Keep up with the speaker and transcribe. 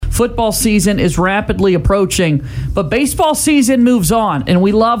football season is rapidly approaching, but baseball season moves on, and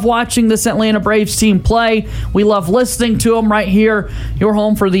we love watching this Atlanta Braves team play. We love listening to them right here. Your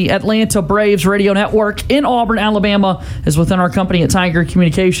home for the Atlanta Braves radio network in Auburn, Alabama, is within our company at Tiger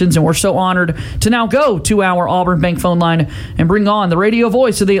Communications, and we're so honored to now go to our Auburn Bank phone line and bring on the radio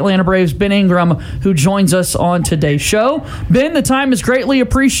voice of the Atlanta Braves, Ben Ingram, who joins us on today's show. Ben, the time is greatly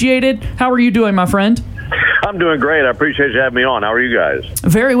appreciated. How are you doing, my friend? I'm doing great. I appreciate you having me on. How are you guys?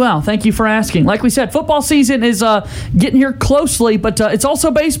 Very well. Thank you for asking. Like we said, football season is getting here closely, but it's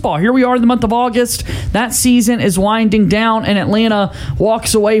also baseball. Here we are in the month of August. That season is winding down, and Atlanta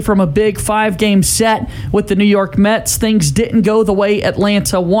walks away from a big 5-game set with the New York Mets. Things didn't go the way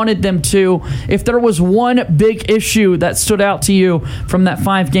Atlanta wanted them to. If there was one big issue that stood out to you from that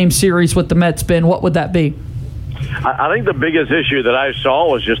 5-game series with the Mets, Ben, what would that be? I think the biggest issue that I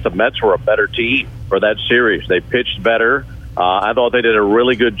saw was just the Mets were a better team for that series. They pitched better. I thought they did a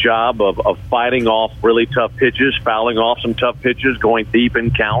really good job of fighting off really tough pitches, fouling off some tough pitches, going deep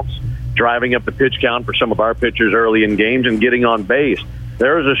in counts, driving up the pitch count for some of our pitchers early in games, and getting on base.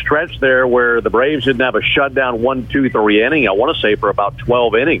 There was a stretch there where the Braves didn't have a shutdown 1, 2, 3 inning, I want to say, for about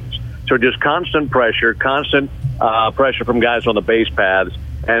 12 innings. So just constant pressure from guys on the base paths.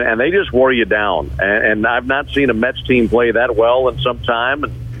 And they just wore you down. And I've not seen a Mets team play that well in some time.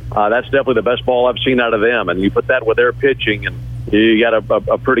 And that's definitely the best ball I've seen out of them. And you put that with their pitching, and you got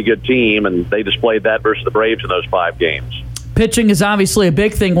a pretty good team. And they displayed that versus the Braves in those 5 games. Pitching is obviously a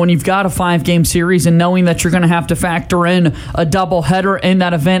big thing when you've got a 5-game series, and knowing that you're going to have to factor in a doubleheader in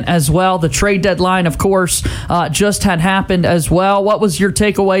that event as well. The trade deadline, of course, just had happened as well. What was your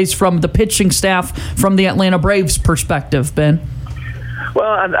takeaways from the pitching staff from the Atlanta Braves perspective, Ben?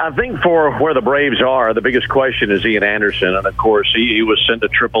 Well, I think for where the Braves are, the biggest question is Ian Anderson. And, of course, he was sent to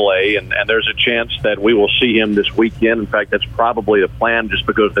AAA, and there's a chance that we will see him this weekend. In fact, that's probably the plan, just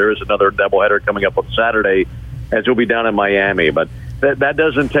because there is another doubleheader coming up on Saturday, as he'll be down in Miami. But that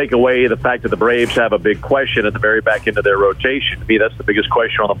doesn't take away the fact that the Braves have a big question at the very back end of their rotation. To me, that's the biggest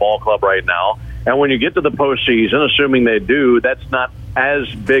question on the ball club right now. And when you get to the postseason, assuming they do, that's not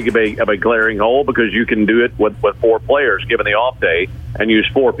as big of a glaring hole, because you can do it with 4 players given the off day and use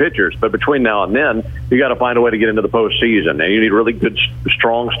 4 pitchers. But between now and then, you got to find a way to get into the postseason, and you need really good,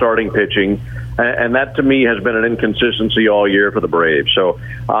 strong starting pitching. And that, to me, has been an inconsistency all year for the Braves. So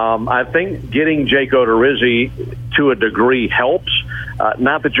I think getting Jake Odorizzi to a degree helps.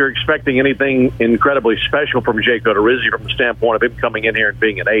 Not that you're expecting anything incredibly special from Jake Odorizzi from the standpoint of him coming in here and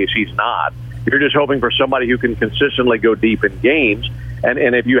being an ace. He's not. You're just hoping for somebody who can consistently go deep in games.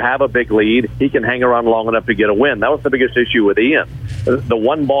 And if you have a big lead, he can hang around long enough to get a win. That was the biggest issue with Ian. The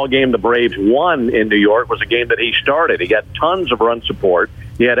one ball game the Braves won in New York was a game that he started. He got tons of run support.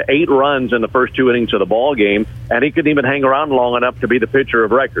 He had 8 runs in the first 2 innings of the ball game, and he couldn't even hang around long enough to be the pitcher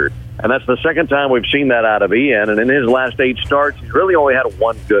of record. And that's the second time we've seen that out of Ian. And in his last 8 starts, he's really only had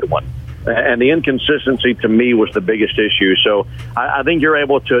one good one. And the inconsistency, to me, was the biggest issue. So I think you're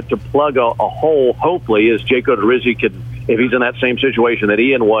able to plug a hole, hopefully, as Jake Odorizzi could, if he's in that same situation that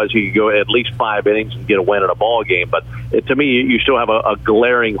Ian was, he could go at least 5 innings and get a win in a ball game. But to me, you still have a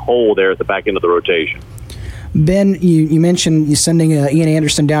glaring hole there at the back end of the rotation. Ben, you mentioned you sending Ian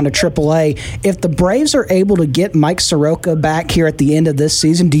Anderson down to AAA. If the Braves are able to get Mike Soroka back here at the end of this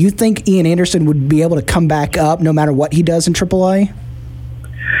season, do you think Ian Anderson would be able to come back up no matter what he does in AAA?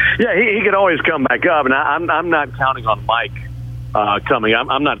 Yeah, he could always come back up, and I'm not counting on Mike coming.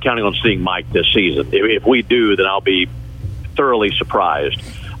 I'm not counting on seeing Mike this season. If we do, then I'll be thoroughly surprised.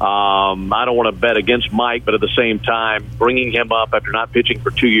 I don't want to bet against Mike, but at the same time, bringing him up after not pitching for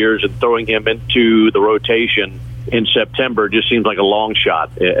 2 years and throwing him into the rotation in September just seems like a long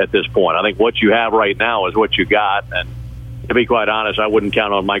shot at this point. I think what you have right now is what you got, and to be quite honest, I wouldn't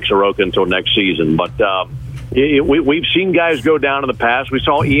count on Mike Soroka until next season. But we've seen guys go down in the past. We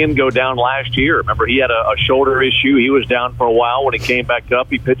saw Ian go down last year. Remember, he had a shoulder issue. He was down for a while. When he came back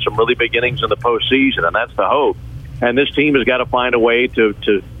up, he pitched some really big innings in the postseason, and that's the hope. And this team has got to find a way to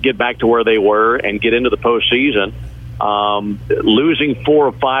get back to where they were and get into the postseason. Losing 4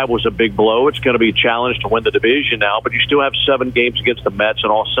 of 5 was a big blow. It's going to be a challenge to win the division now, but you still have 7 games against the Mets,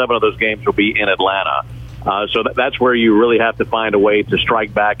 and all 7 of those games will be in Atlanta. So that's where you really have to find a way to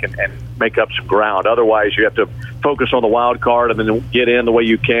strike back and make up some ground. Otherwise, you have to focus on the wild card and then get in the way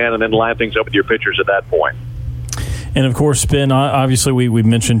you can and then line things up with your pitchers at that point. And, of course, Ben, obviously we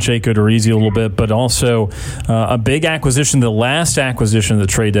mentioned Jake Odorizzi a little bit, but also a big acquisition, the last acquisition of the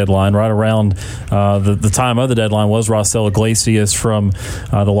trade deadline, right around the time of the deadline, was Raisel Iglesias from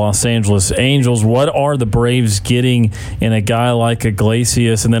the Los Angeles Angels. What are the Braves getting in a guy like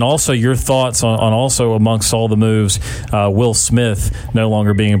Iglesias? And then also your thoughts on also amongst all the moves, Will Smith no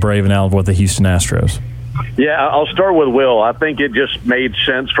longer being a Brave and out with the Houston Astros. Yeah, I'll start with Will. I think it just made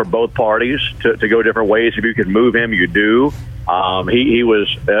sense for both parties to go different ways. If you could move him, you do. He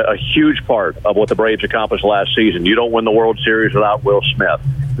was a huge part of what the Braves accomplished last season. You don't win the World Series without Will Smith.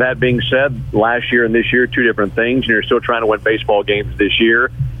 That being said, last year and this year, two different things, and you're still trying to win baseball games this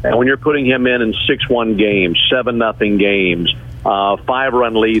year. And when you're putting him in 6-1 games, 7-0 games,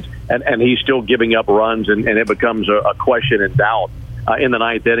 5-run leads, and he's still giving up runs, and it becomes a question and doubt in the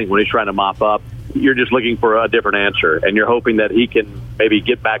ninth inning when he's trying to mop up. You're just looking for a different answer, and you're hoping that he can maybe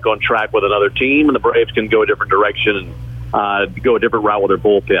get back on track with another team, and the Braves can go a different direction and go a different route with their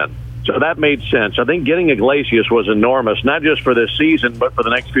bullpen. So that made sense. I think getting Iglesias was enormous, not just for this season, but for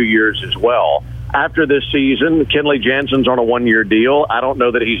the next few years as well. After this season, Kenley Jansen's on a 1-year deal. I don't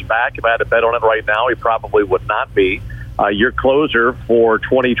know that he's back. If I had to bet on it right now, he probably would not be. Your closer for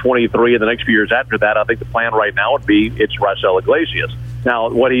 2023 and the next few years after that, I think the plan right now would be it's Raisel Iglesias. Now,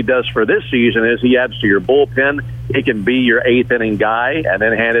 what he does for this season is he adds to your bullpen. He can be your 8th-inning guy and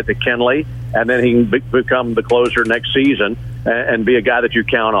then hand it to Kenley, and then he can become the closer next season and be a guy that you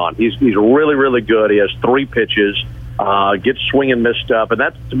count on. He's really, really good. He has 3 pitches, gets swing and miss stuff, and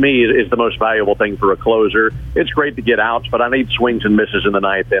that, to me, is the most valuable thing for a closer. It's great to get outs, but I need swings and misses in the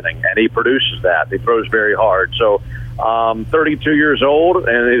 9th inning, and he produces that. He throws very hard. So 32 years old, and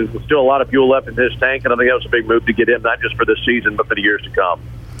there's still a lot of fuel left in his tank, and I think that was a big move to get him, not just for this season, but for the years to come.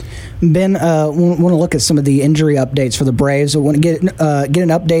 Ben, want to look at some of the injury updates for the Braves. I want to get an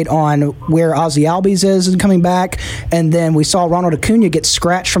update on where Ozzie Albies is coming back, and then we saw Ronald Acuna get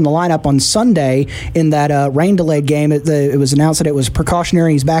scratched from the lineup on Sunday in that rain-delayed game. It was announced that it was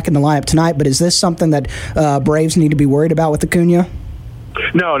precautionary. He's back in the lineup tonight, but is this something that Braves need to be worried about with Acuna?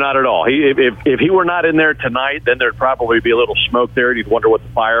 No, not at all. If he were not in there tonight, then there'd probably be a little smoke there, and you'd wonder what the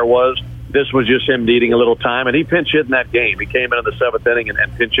fire was. This was just him needing a little time, and he pinch hit in that game. He came in the 7th inning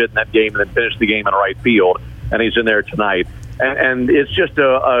and pinch hit in that game, and then finished the game in right field, and he's in there tonight. And it's just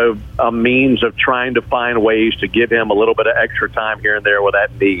a means of trying to find ways to give him a little bit of extra time here and there with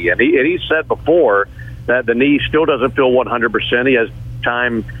that knee. And he said before that the knee still doesn't feel 100%. He has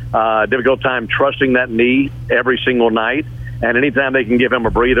difficult time trusting that knee every single night. And anytime they can give him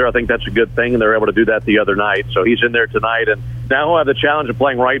a breather, I think that's a good thing, and they're able to do that the other night. So he's in there tonight, and now he'll have the challenge of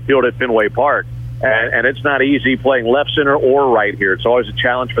playing right field at Fenway Park. And it's not easy playing left center or right here. It's always a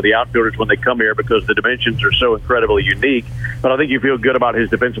challenge for the outfielders when they come here because the dimensions are so incredibly unique. But I think you feel good about his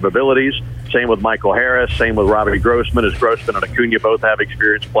defensive abilities. Same with Michael Harris, same with Robbie Grossman, as Grossman and Acuna both have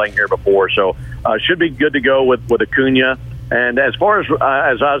experience playing here before. So should be good to go with Acuna. And as far as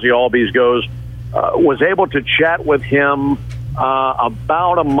Ozzie Albies goes, was able to chat with him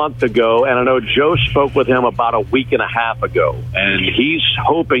about a month ago, and I know Joe spoke with him about a week and a half ago, and he's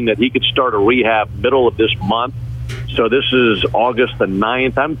hoping that he could start a rehab middle of this month. So this is August the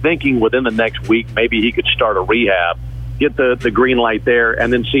 9th. I'm thinking within the next week maybe he could start a rehab, get the green light there,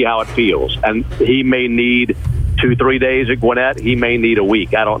 and then see how it feels. And he may need 2-3 days at Gwinnett. He may need a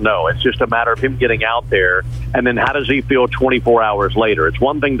week. I don't know. It's just a matter of him getting out there, and then how does he feel 24 hours later? It's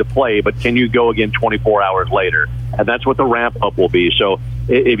one thing to play, but can you go again 24 hours later? And that's what the ramp-up will be. So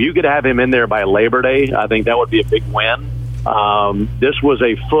if you could have him in there by Labor Day, I think that would be a big win. This was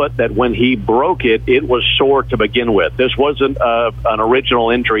a foot that when he broke it, it was sore to begin with. This wasn't an original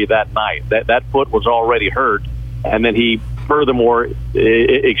injury that night. That foot was already hurt, and then he furthermore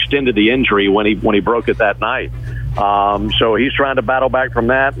extended the injury when he broke it that night. So he's trying to battle back from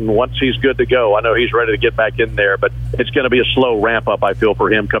that, and once he's good to go, I know he's ready to get back in there, but it's going to be a slow ramp up, I feel, for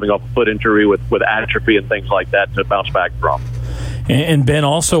him coming off a foot injury with atrophy and things like that to bounce back from. And Ben,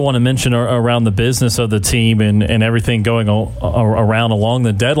 also want to mention around the business of the team and everything going around along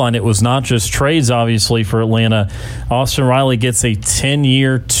the deadline. It was not just trades, obviously, for Atlanta. Austin Riley gets a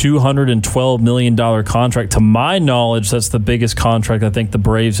 10-year, $212 million contract. To my knowledge, that's the biggest contract I think the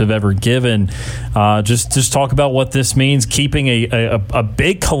Braves have ever given. Just talk about what this means, keeping a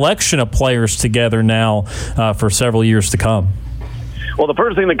big collection of players together now for several years to come. Well, the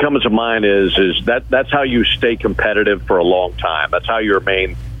first thing that comes to mind is that's how you stay competitive for a long time. That's how you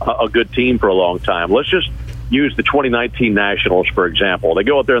remain a good team for a long time. Let's just use the 2019 Nationals, for example. They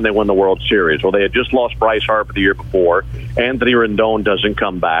go out there and they win the World Series. Well, they had just lost Bryce Harper the year before. Anthony Rendon doesn't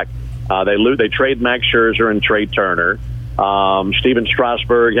come back. They trade Max Scherzer and trade Turner. Steven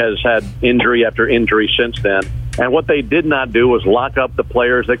Strasburg has had injury after injury since then. And what they did not do was lock up the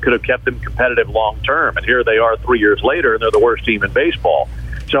players that could have kept them competitive long term. And here they are 3 years later, and they're the worst team in baseball.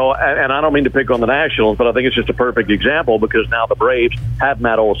 So, and I don't mean to pick on the Nationals, but I think it's just a perfect example because now the Braves have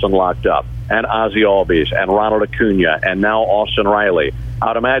Matt Olson locked up, and Ozzie Albies, and Ronald Acuna, and now Austin Riley.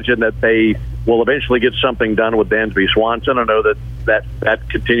 I'd imagine that they will eventually get something done with Dansby Swanson. I know that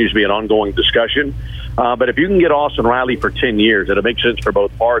continues to be an ongoing discussion. But if you can get Austin Riley for 10 years, and it makes sense for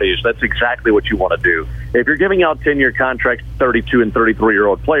both parties, that's exactly what you want to do. If you're giving out 10-year contracts to 32 and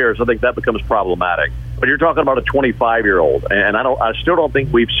 33-year-old players, I think that becomes problematic. But you're talking about a 25-year-old, and I still don't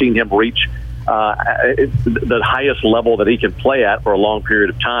think we've seen him reach the highest level that he can play at for a long period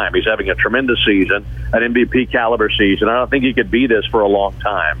of time. He's having a tremendous season, an MVP caliber season. I don't think he could be this for a long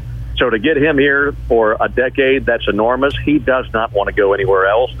time. So to get him here for a decade, that's enormous. He does not want to go anywhere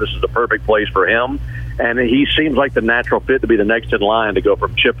else. This is the perfect place for him. And he seems like the natural fit to be the next in line to go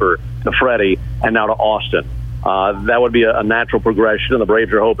from Chipper to Freddie and now to Austin. That would be a natural progression, and the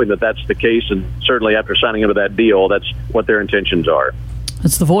Braves are hoping that that's the case. And certainly after signing into that deal, that's what their intentions are.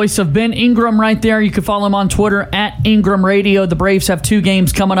 That's the voice of Ben Ingram right there. You can follow him on Twitter at Ingram Radio. The Braves have 2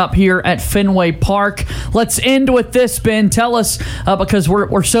 games coming up here at Fenway Park. Let's end with this, Ben. Tell us, because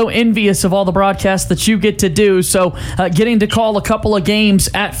we're so envious of all the broadcasts that you get to do. So getting to call a couple of games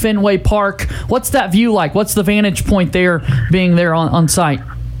at Fenway Park, what's that view like? What's the vantage point there, being there on site?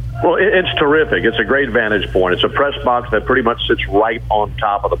 Well, it's terrific. It's a great vantage point. It's a press box that pretty much sits right on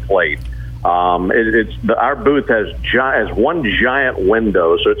top of the plate. Our booth has one giant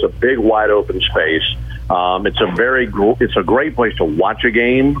window, so it's a big, wide open space. It's a great place to watch a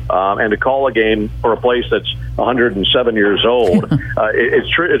game and to call a game for a place that's 107 years old.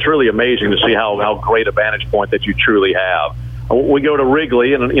 It's really amazing to see how great a vantage point that you truly have. We go to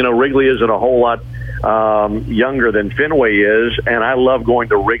Wrigley, and Wrigley isn't a whole lot younger than Fenway is, and I love going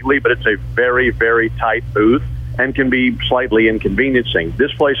to Wrigley, but it's a very, very tight booth and can be slightly inconveniencing.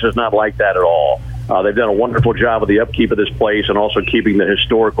 This place is not like that at all. They've done a wonderful job of the upkeep of this place and also keeping the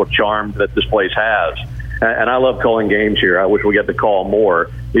historical charm that this place has. And I love calling games here. I wish we get to call more.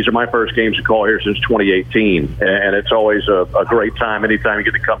 These are my first games to call here since 2018, and it's always a great time anytime you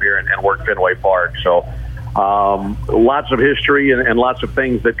get to come here and work Fenway Park. So lots of history and lots of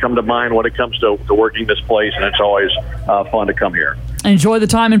things that come to mind when it comes to working this place, and it's always fun to come here. Enjoy the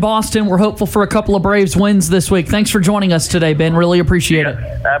time in Boston. We're hopeful for a couple of Braves wins this week. Thanks for joining us today, Ben. Really appreciate it.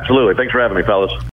 Absolutely. Thanks for having me, fellas.